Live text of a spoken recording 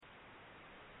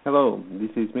Hello,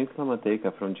 this is Mislav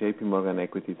Matejka from JP Morgan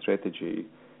Equity Strategy.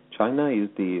 China is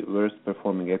the worst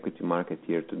performing equity market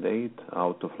year to date,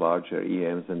 out of larger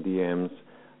EMs and DMs,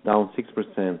 down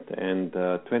 6% and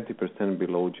 20%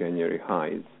 below January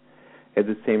highs. At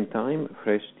the same time,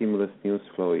 fresh stimulus news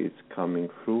flow is coming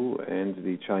through and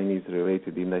the Chinese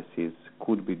related indices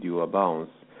could be due a bounce.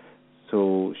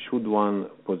 So should one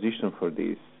position for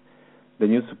this? The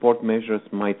new support measures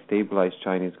might stabilize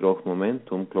Chinese growth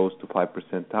momentum close to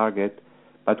 5% target,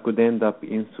 but could end up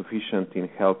insufficient in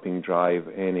helping drive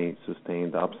any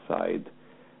sustained upside.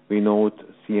 We note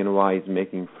CNY is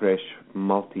making fresh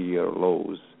multi-year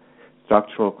lows.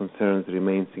 Structural concerns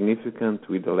remain significant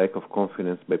with the lack of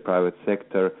confidence by private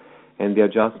sector, and the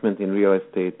adjustment in real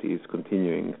estate is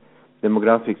continuing.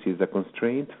 Demographics is a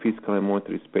constraint, fiscal and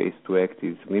monetary space to act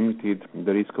is limited,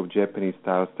 the risk of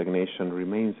Japanese-style stagnation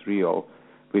remains real,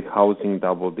 with housing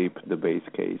double-dip the base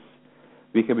case.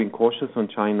 We have been cautious on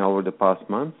China over the past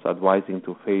months, advising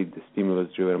to fade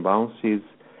stimulus-driven bounces.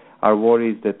 Our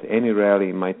worry is that any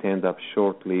rally might end up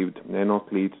short-lived and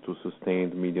not lead to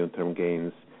sustained medium-term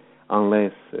gains,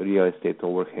 unless real estate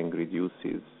overhang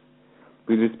reduces.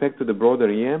 With respect to the broader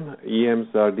EM, EMs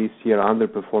are this year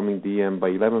underperforming the EM by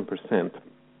 11%.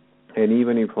 And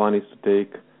even if one is to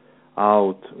take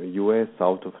out US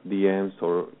out of DMs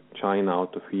or China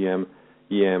out of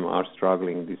EM are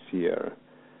struggling this year.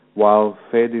 While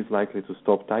Fed is likely to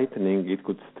stop tightening, it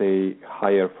could stay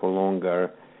higher for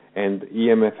longer, and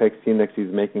EMFX index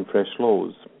is making fresh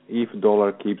lows. If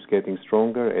dollar keeps getting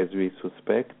stronger, as we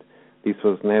suspect, this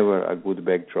was never a good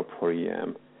backdrop for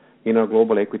EM. In our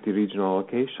global equity regional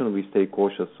allocation, we stay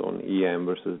cautious on EM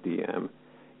versus DM.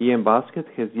 EM basket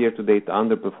has year-to-date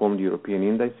underperformed European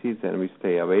indices, and we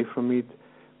stay away from it.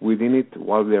 Within it,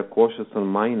 while we are cautious on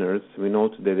miners, we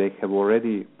note that they have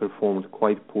already performed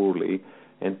quite poorly,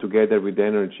 and together with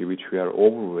energy, which we are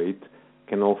overweight,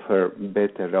 can offer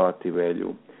better relative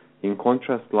value. In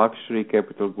contrast, luxury,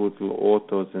 capital goods,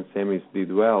 autos, and semis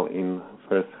did well in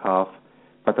first half,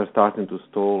 but are starting to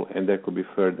stall, and there could be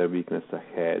further weakness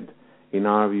ahead. In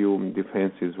our view,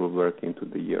 defenses will work into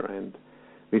the year-end.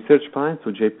 Research clients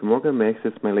of JP Morgan may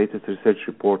access my latest research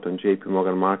report on JP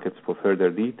Morgan markets for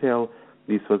further detail.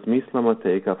 This was Mislav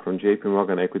Matejka from JP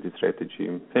Morgan Equity Strategy.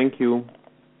 Thank you.